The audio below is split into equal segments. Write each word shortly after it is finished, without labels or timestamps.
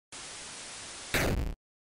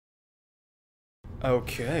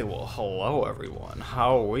Okay, well, hello everyone.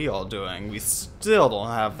 How are we all doing? We still don't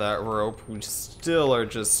have that rope. We still are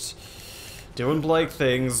just doing Blake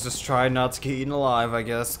things, just trying not to get eaten alive, I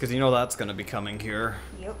guess, because you know that's gonna be coming here.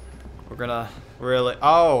 Yep. We're gonna really...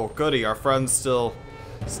 Oh, goody, our friend's still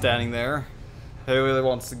standing there. He really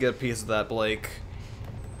wants to get a piece of that Blake.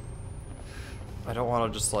 I don't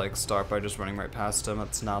want to just, like, start by just running right past him.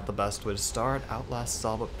 That's not the best way to start. Outlast is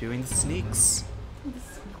all about doing the sneaks.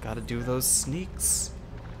 Gotta do those sneaks.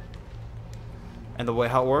 And the way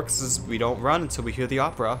how it works is we don't run until we hear the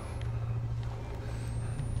opera.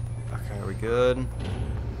 Okay, are we good?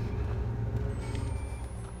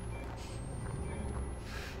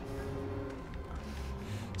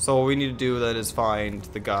 So what we need to do then is find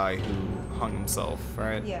the guy who hung himself,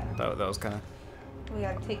 right? Yeah. That was kind of... We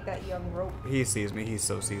gotta take that young rope. He sees me, he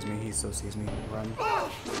so sees me, he so sees me. Run.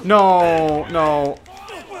 No, no.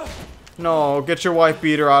 No, get your wife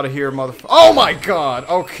beater out of here, motherfucker. Oh my god!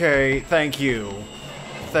 Okay, thank you.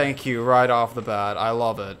 Thank you, right off the bat. I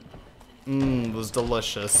love it. It was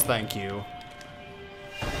delicious. Thank you.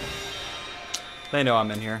 They know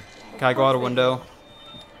I'm in here. Can I go out a window?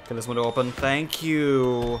 Get this window open? Thank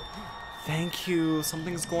you. Thank you.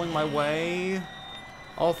 Something's going my way.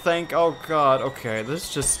 Oh, oh god. Okay,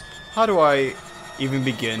 this just... How do I even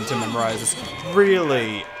begin to memorize this?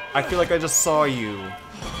 Really? I feel like I just saw you.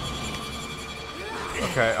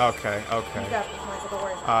 Okay, okay, okay.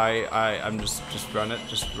 I'm just run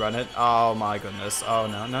it. Oh my goodness. Oh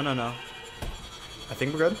no, no, no, no. I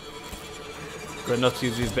think we're good. Good enough to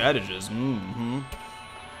use these bandages.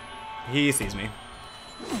 He sees me.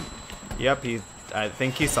 Yep, I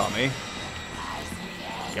think he saw me.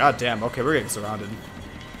 God damn, okay, we're getting surrounded.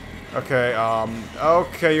 Okay,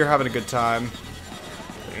 okay, you're having a good time.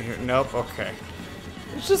 Nope, okay.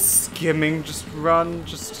 It's just skimming, just run,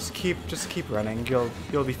 just keep running.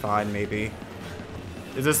 You'll be fine, maybe.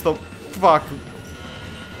 Is this the fuck?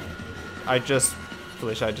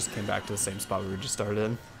 Felicia, I just came back to the same spot we just started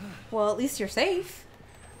in. Well, at least you're safe.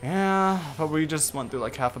 Yeah, but we just went through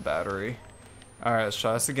like half a battery. Alright, let's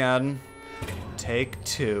try this again. Take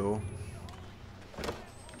 2.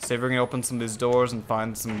 See if we're gonna open some of these doors and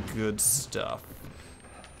find some good stuff.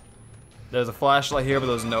 There's a flashlight here, but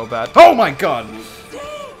there's no bad. Oh my god!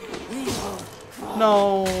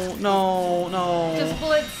 No, no, no. Just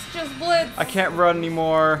blitz, just blitz. I can't run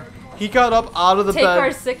anymore. He got up out of the bed. Take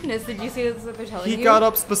our sickness. Did you see that's what they're telling you? He got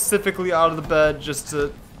up specifically out of the bed just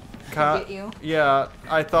to get you? Yeah,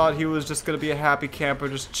 I thought he was just gonna be a happy camper,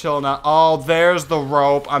 just chilling out. Oh, there's the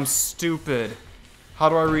rope. I'm stupid. How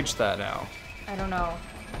do I reach that now? I don't know.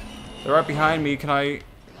 They're right behind me. Can I?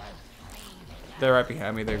 They're right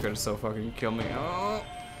behind me. They're gonna so fucking kill me. Oh.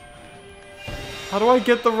 How do I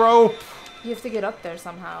get the rope? You have to get up there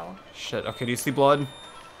somehow. Shit. Okay, do you see blood?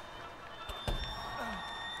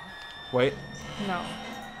 Wait. No.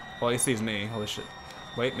 Well, he sees me. Holy shit.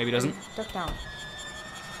 Wait, maybe he doesn't. Duck down.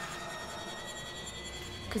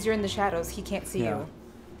 Because you're in the shadows. He can't see you.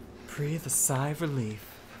 Breathe a sigh of relief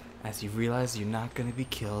as you realize you're not gonna be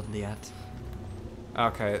killed yet.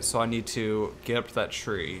 Okay, so I need to get up to that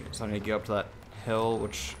tree. So I need to get up to that hill,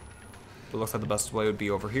 which it looks like the best way would be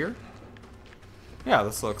over here. Yeah,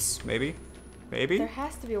 this looks maybe. There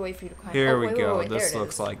has to be a way for you to climb. Here we go. Wait, this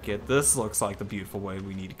looks like it. This looks like the beautiful way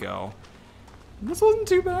we need to go. This wasn't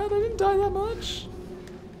too bad. I didn't die that much.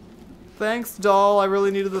 Thanks, doll. I really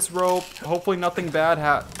needed this rope. Hopefully nothing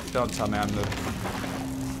bad Don't tell me I'm the...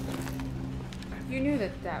 You knew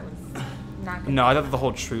that was not good. No, I thought the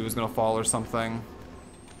whole tree was gonna fall or something.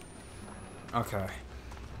 Okay.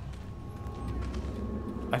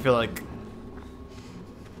 I feel like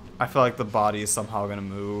the body is somehow gonna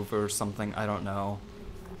move or something. I don't know.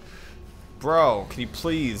 Bro, can you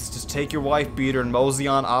please just take your wife beater and mosey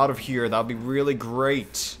on out of here? That would be really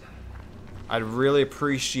great. I'd really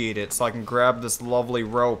appreciate it so I can grab this lovely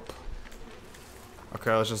rope.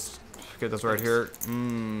 Okay, let's just get this right here.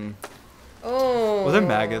 Oh. Was there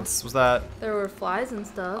maggots? Was that? There were flies and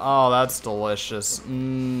stuff. Oh, that's delicious.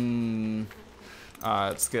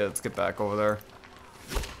 Alright, let's get back over there.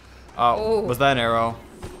 Oh, was that an arrow?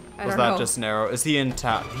 Was that just an arrow? Is he in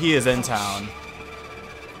town? He is in town.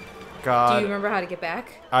 God. Do you remember how to get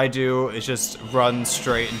back? I do. It's just run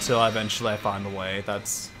straight until eventually I find the way.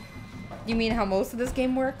 That's... You mean how most of this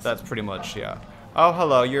game works? That's pretty much, yeah. Oh,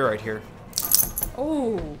 hello. You're right here.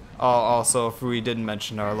 Oh. Oh, also, if we didn't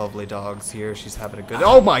mention our lovely dogs here, she's having a good...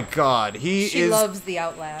 Oh my god! She loves the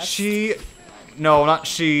Outlast. No, not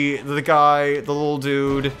she. The guy, the little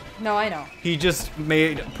dude. No, I know. He just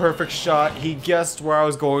made a perfect shot. He guessed where I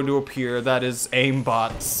was going to appear. That is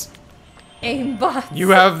aimbots. Aimbots.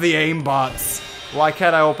 You have the aimbots. Why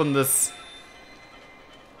can't I open this?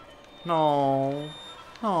 No.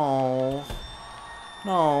 No.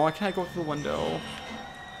 No, I can't go through the window.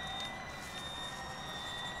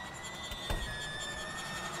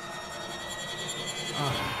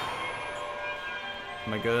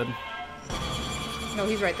 Am I good? No,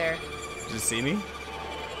 he's right there. Does he see me?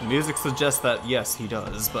 The music suggests that yes, he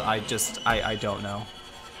does, but I don't know.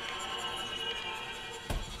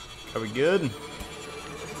 Are we good?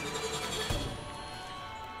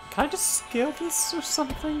 Can I just scale this or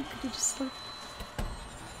something? Could you just like...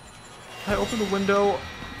 Can I open the window?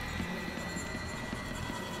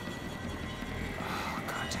 Oh,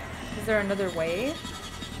 God damn it. Is there another way?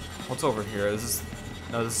 What's over here? Is this...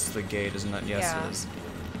 No, this is the gate, isn't it? Yes, Yeah. it is.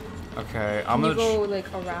 Okay, I'm Can gonna... you go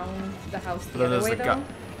like around the house the Then other there's way the though? guy...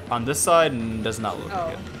 On this side, does not look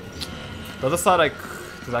like it. The other side,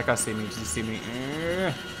 does that guy see me? Does he see me?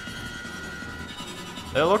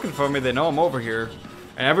 They're looking for me. They know I'm over here.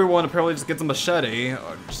 And everyone apparently just gets a machete.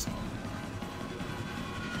 Or just...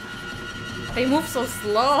 They move so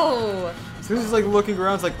slow. So he's like looking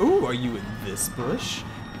around. It's like, ooh, are you in this bush?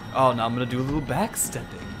 Oh, now I'm gonna do a little backstepping.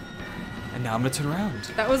 And now I'm gonna turn around.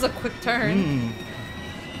 That was a quick turn.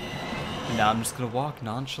 And now I'm just gonna walk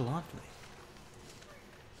nonchalantly.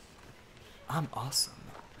 I'm awesome.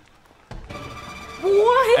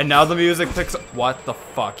 What? And now the music picks up. What the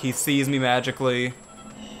fuck? He sees me magically.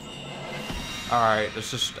 Alright,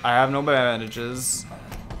 it's just... I have no bandages.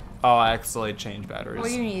 Oh, I accidentally changed batteries.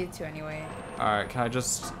 Well, you needed to anyway. Alright, can I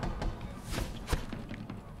just...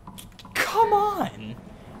 Come on!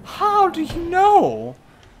 How do you know?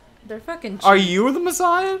 They're fucking cheap. Are you the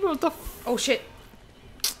Messiah? What the f... Oh shit.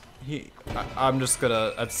 I'm just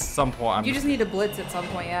gonna... At some point... You just need to blitz at some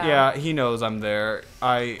point, yeah. Yeah, he knows I'm there.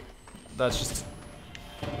 That's just...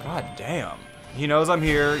 God damn. He knows I'm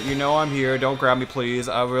here. You know I'm here. Don't grab me, please.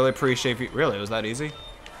 I really appreciate if you... Really? It was that easy?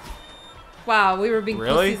 Wow, we were being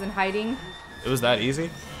Really? pussies and hiding. It was that easy?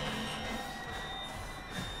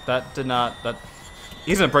 That did not... That...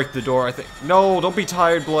 He's gonna break the door, I think. No, don't be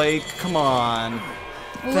tired, Blake. Come on.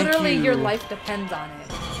 Literally, you. your life depends on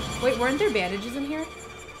it. Wait, weren't there bandages in here?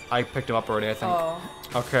 I picked him up already, I think. Oh.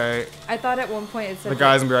 Okay. I thought at one point it said... The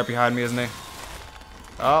guy's gonna be right behind me, isn't he?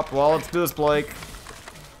 Oh, well, let's do this, Blake.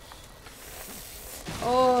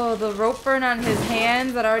 Oh, the rope burn on his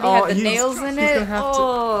hands that already had the nails in he's it. gonna have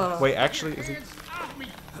Oh. to... Wait, actually, is he...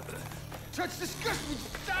 Touch disgust me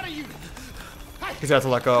out of you. He's got to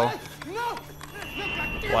let go. No.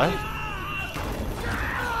 What?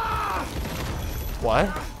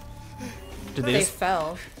 What? Did They just...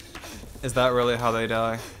 fell. Is that really how they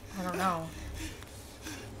die? I don't know.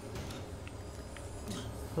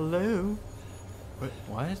 Hello?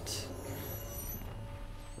 What?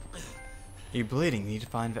 You're bleeding. You need to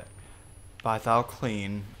find that. Buy thou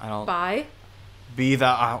clean. I don't... Bye. Be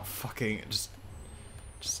thou... I don't fucking...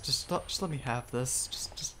 Just let me have this.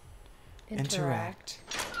 Just interact.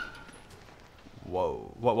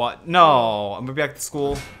 Whoa. What? No! I'm gonna be back to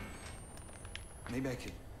school. Maybe I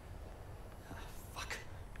could. Fuck.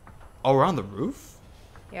 Oh, we're on the roof?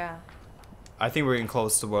 Yeah. I think we're getting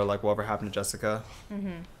close to where, like, whatever happened to Jessica.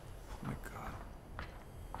 Mm-hmm. Oh my god.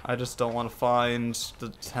 I just don't want to find the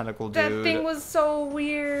tentacle dude. That thing was so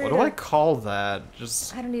weird. What do I call that?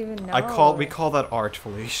 Just... I don't even know. We call that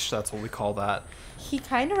artfully. That's what we call that. He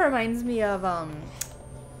kind of reminds me of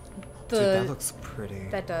Dude, that looks pretty.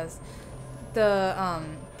 That does.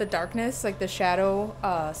 The darkness, like the shadow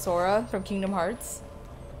Sora from Kingdom Hearts.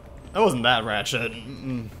 That wasn't that ratchet.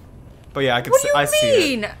 But yeah, I could. What do you I see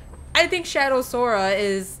it. mean? I think Shadow Sora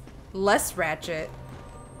is less ratchet.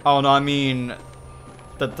 Oh no, I mean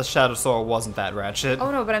that the Shadow Sora wasn't that ratchet.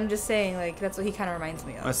 Oh no, but I'm just saying, like, that's what he kind of reminds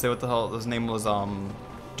me I of. say what the hell. His name was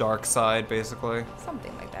Dark Side, basically.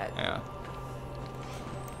 Something like that. Yeah.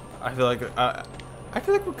 I feel like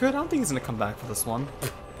we're good. I don't think he's gonna come back for this one.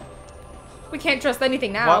 We can't trust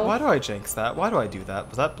anything now. Why do I jinx that? Why do I do that?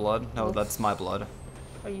 Was that blood? No, Oof. that's my blood.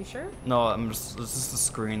 Are you sure? No, it's just the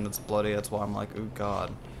screen that's bloody. That's why I'm like, oh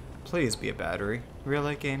god. Please be a battery.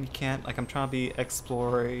 Really, game? You can't? Like, I'm trying to be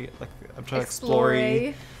explory. Like, I'm trying to explore.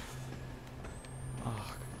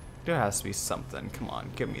 Oh, there has to be something. Come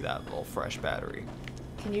on, give me that little fresh battery.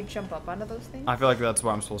 Can you jump up onto those things? I feel like that's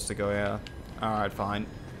where I'm supposed to go, yeah. Alright, fine.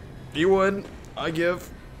 You would. I give.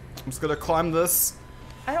 I'm just gonna climb this.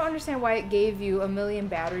 I don't understand why it gave you 1,000,000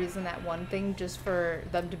 batteries in that one thing just for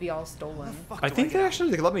them to be all stolen. I think they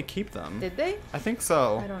actually let me keep them. Did they? I think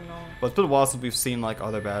so. I don't know. But it's been a while since we've seen like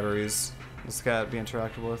other batteries this guy be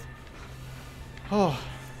interacted with. Oh.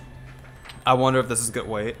 I wonder if this is good.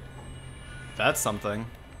 Wait. That's something.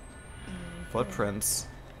 Footprints.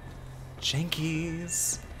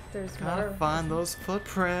 Jinkies. There's Gotta more. find those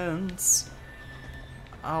footprints.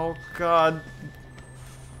 Oh god.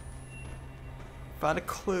 Found a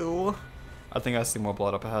clue. I think I see more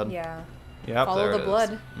blood up ahead. Yeah. Yep, Follow there the it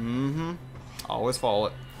blood. is. Mm-hmm. Always follow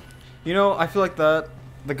it. You know, I feel like the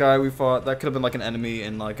guy we fought, that could have been like an enemy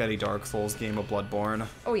in like any Dark Souls game of Bloodborne.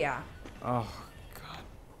 Oh yeah. Oh god.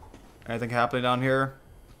 Anything happening down here?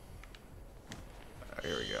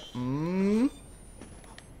 Here we go.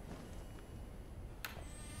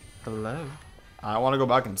 Hello. I want to go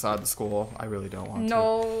back inside the school. I really don't want to.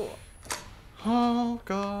 No. Oh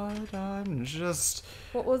god, I'm just...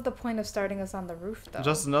 What was the point of starting us on the roof, though?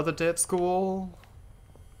 Just another day at school.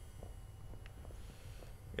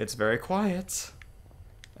 It's very quiet.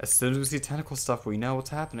 As soon as we see tentacle stuff, we know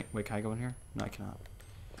what's happening. Wait, can I go in here? No, I cannot.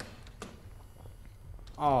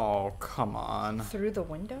 Oh, come on. Through the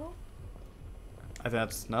window? I think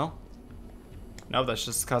that's... No? No, that's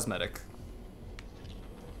just cosmetic.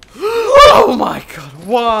 Oh my god,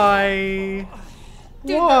 why?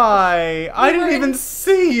 Dude, why? I didn't even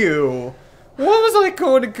see you. Where was I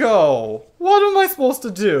going to go? What am I supposed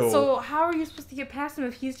to do? So how are you supposed to get past him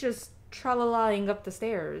if he's just tra-la-laing up the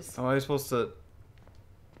stairs? Am I supposed to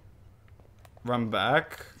run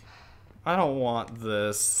back? I don't want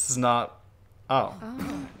this. This is not... Oh.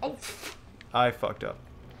 Oh. I fucked up.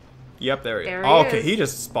 Yep, there he is. There he Okay, is. he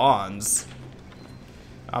just spawns.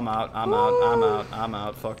 I'm out, I'm out, I'm out, I'm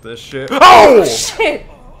out. Fuck this shit. Oh! Shit!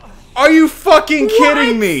 Are you fucking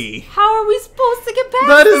kidding me? How are we supposed to get past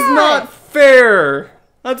That is not fair.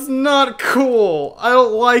 That's not cool. I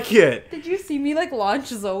don't like it. Did you see me, like, launch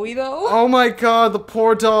Zoe, though? Oh my god, the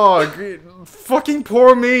poor dog. Fucking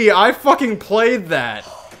poor me. I fucking played that.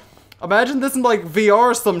 Imagine this in, like, VR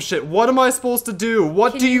or some shit. What am I supposed to do?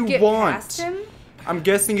 What do you get want? Past him? I'm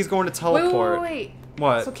guessing he's going to teleport. Wait.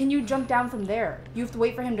 What? So can you jump down from there? You have to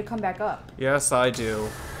wait for him to come back up. Yes, I do.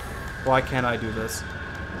 Why can't I do this?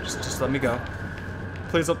 Just let me go.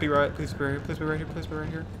 Please don't be right. Please be right here. Please be right here. Please be right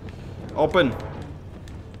here. Open.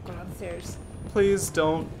 Go downstairs. Please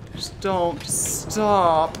don't. Just don't. Just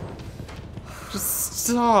stop. Just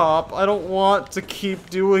stop. I don't want to keep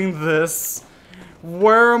doing this.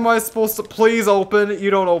 Where am I supposed to? Please open. You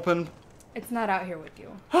don't open. It's not out here with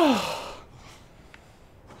you.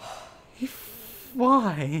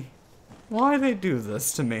 Why? Why they do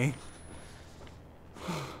this to me?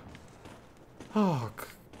 Oh,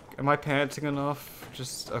 am I panicking enough?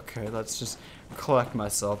 Just, okay, let's just collect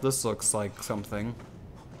myself. This looks like something.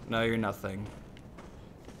 No, you're nothing.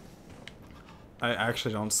 I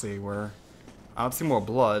actually don't see where... I don't see more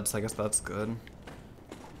blood, so I guess that's good.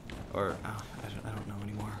 Or, I don't know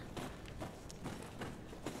anymore.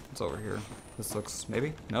 What's over here? This looks,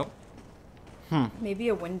 maybe? Nope. Maybe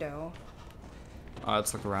a window.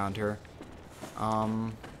 Let's look around here.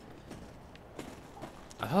 I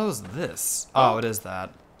thought it was this. Oh, it is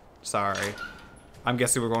that. Sorry. I'm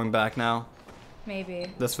guessing we're going back now.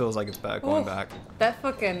 Maybe. This feels like it's back. Going back. That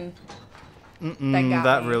fucking...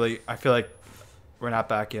 That really... I feel like we're not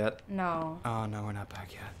back yet. No. Oh, no, we're not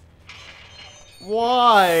back yet.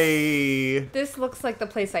 Why? This looks like the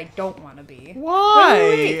place I don't want to be. Why?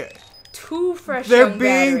 Wait. 2 fresh They're young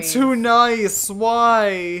being batteries. too nice.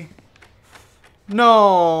 Why?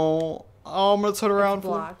 No. Oh, I'm gonna turn around.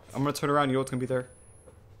 blocked. I'm gonna turn around. You know what's gonna be there?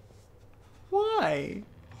 Why?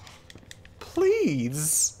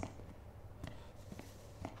 Please.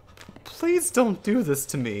 Please don't do this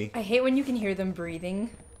to me. I hate when you can hear them breathing.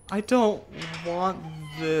 I don't want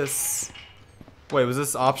this. Wait, was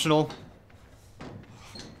this optional?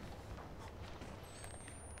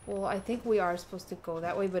 Well, I think we are supposed to go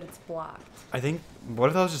that way, but it's blocked. I think, what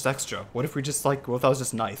if that was just extra? What if we just like, what if that was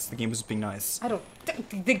just nice? The game was just being nice. I don't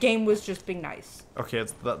think the game was just being nice. Okay,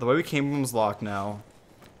 it's the way we came from is locked now.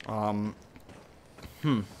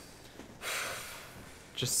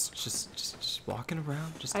 Just walking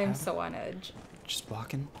around. I'm so on edge. Just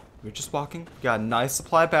walking. We're just walking. We got a nice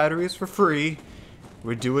supply of batteries for free.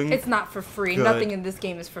 We're doing. It's not for free. Good. Nothing in this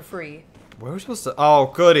game is for free. Where are we supposed to? Oh,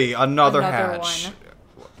 goody! Another Another hatch. one.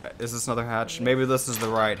 Is this another hatch? Maybe this is the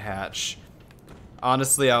right hatch.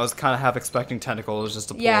 Honestly, I was kind of half expecting tentacles just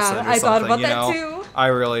to pull us in or I thought something, about that you know? too. I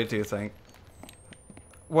really do think.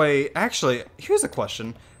 Wait, actually, here's a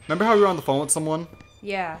question. Remember how we were on the phone with someone?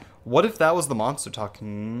 Yeah. What if that was the monster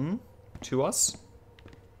talking to us?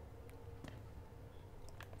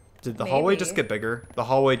 Did the hallway just Maybe. get bigger? The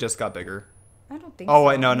hallway just got bigger. I don't think so. Oh,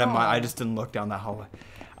 wait, no, never mind. I just didn't look down that hallway.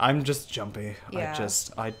 I'm just jumpy. Yeah.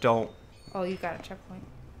 I don't... Oh, you got a checkpoint.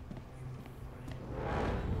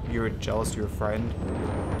 You were jealous, you were frightened.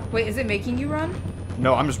 Wait, is it making you run?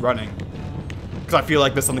 No, I'm just running. Because I feel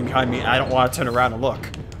like there's something behind me and I don't want to turn around and look.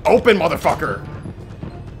 Open, motherfucker!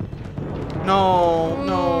 No,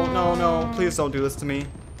 no, no, no. Please don't do this to me.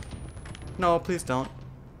 No, please don't.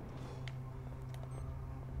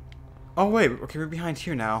 Oh, wait. Okay, we're behind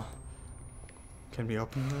here now. Can we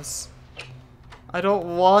open this? I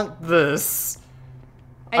don't want this.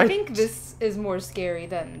 I think this is more scary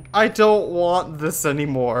than I don't want this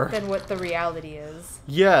anymore. what the reality is.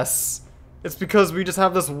 Yes. It's because we just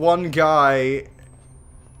have this one guy.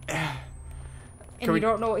 And you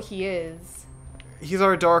don't know what he is. He's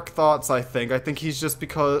our dark thoughts, I think. I think he's just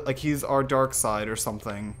because, like, he's our dark side or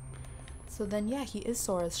something. So then, yeah, he is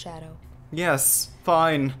Sora's shadow. Yes,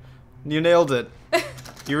 fine. You nailed it.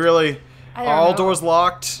 You really... I Are don't all know. doors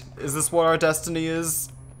locked? Is this what our destiny is?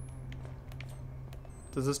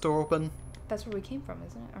 Does this door open? That's where we came from,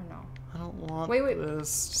 isn't it? Or no? I don't want Wait.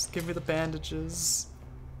 this. Just give me the bandages.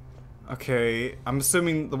 Okay, I'm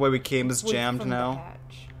assuming the way we came is jammed From the now.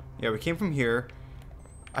 hatch. Yeah, we came from here.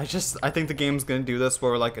 I think the game's gonna do this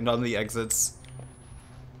where, like, none of the exits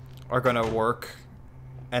are gonna work.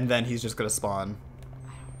 And then he's just gonna spawn.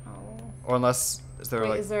 Oh. Or unless, is there, Wait,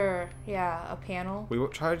 like... is there, yeah, a panel? We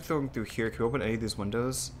tried going through here. Can we open any of these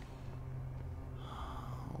windows?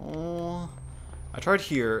 Oh, I tried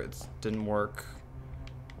here. It didn't work.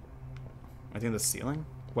 I think the ceiling?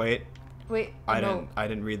 Wait. Wait, I no.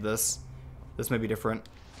 didn't read this. This may be different.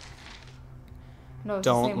 No, it's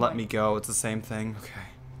the Don't same let one. me go. It's the same thing. Okay.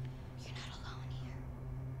 You're not alone here.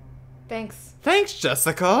 Thanks. Thanks,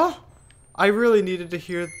 Jessica. I really needed to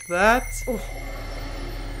hear that.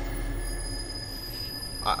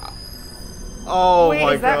 Oh Wait,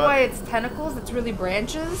 my is that god. why it's tentacles? It's really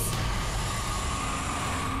branches?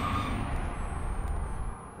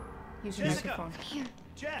 Use your Jessica! microphone. Here,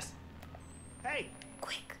 Jess! Hey!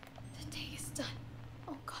 quick. The day is done.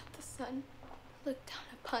 Oh God, the sun. Look down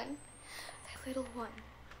upon thy little one,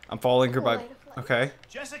 I'm following her by... Light of light. Okay.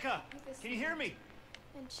 Jessica! Can you hear me?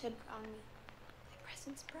 and shed round me thy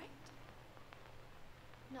presence bright.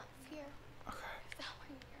 Not fear, Okay. if thou art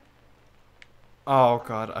near. Oh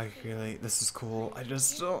god, I really... This is cool. I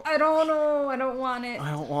just don't... I don't know. I don't want it.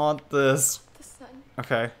 I don't want this. The sun,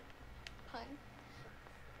 Okay. pun,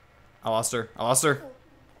 I lost her. I lost her.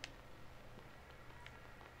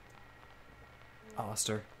 I lost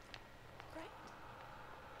her. bright.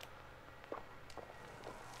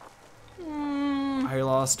 I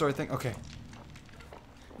lost her, I think. Okay.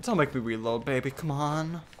 Don't make me reload, baby. Come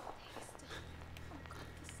on. Oh God,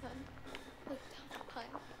 the sun. Look down upon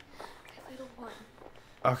thy little one.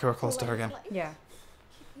 Okay, we're close to her Light of again. light. Yeah.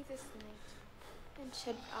 Keep me this night, and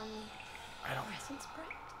shed round me I don't... presence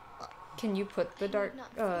bright. Can you put the dark,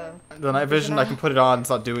 The night vision, I can put it on. It's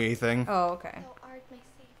not doing anything. Oh, okay. Thou art my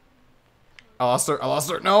savior. I lost her. I lost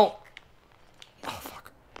her. No. Oh,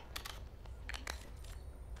 fuck.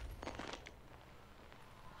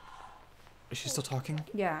 Is she still talking?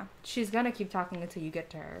 Yeah. She's gonna keep talking until you get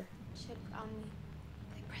to her. Shed round me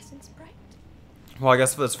thy presence bright. Well, I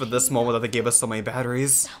guess it's for this moment that they gave us so many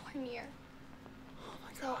batteries. Thou art near. Oh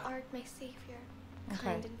my Thou god. art my savior. Okay.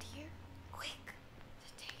 Kind and dear. Quick.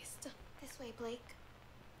 The day is done. This way, Blake.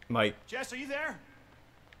 Mike, Jess, are you there?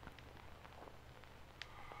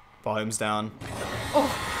 volume's down.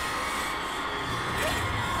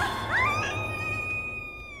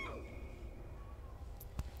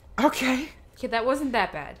 Okay. Okay, that wasn't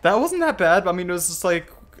that bad. That wasn't that bad. I mean, it was just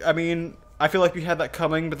like, I mean, I feel like we had that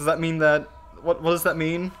coming, but does that mean that, what does that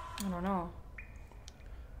mean? I don't know.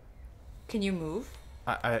 Can you move?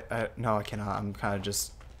 No, I cannot. I'm kind of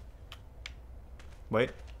just,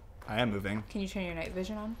 wait, I am moving. Can you turn your night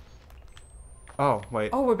vision on? Oh,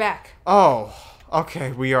 wait. Oh, we're back. Oh,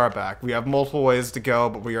 okay, we are back. We have multiple ways to go,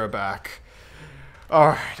 but we are back.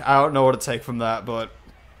 Alright, I don't know what to take from that, but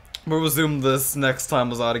we'll resume this next time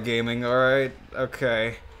Lozada Gaming, alright?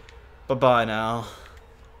 Okay. Bye-bye now.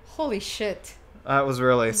 Holy shit. That was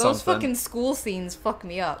really Those something. fucking school scenes fuck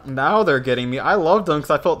me up. Now they're getting me. I loved them because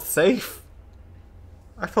I felt safe.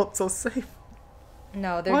 I felt so safe.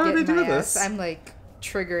 No, they're Why would getting they do my ass. this? I'm like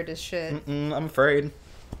triggered as shit. I'm afraid.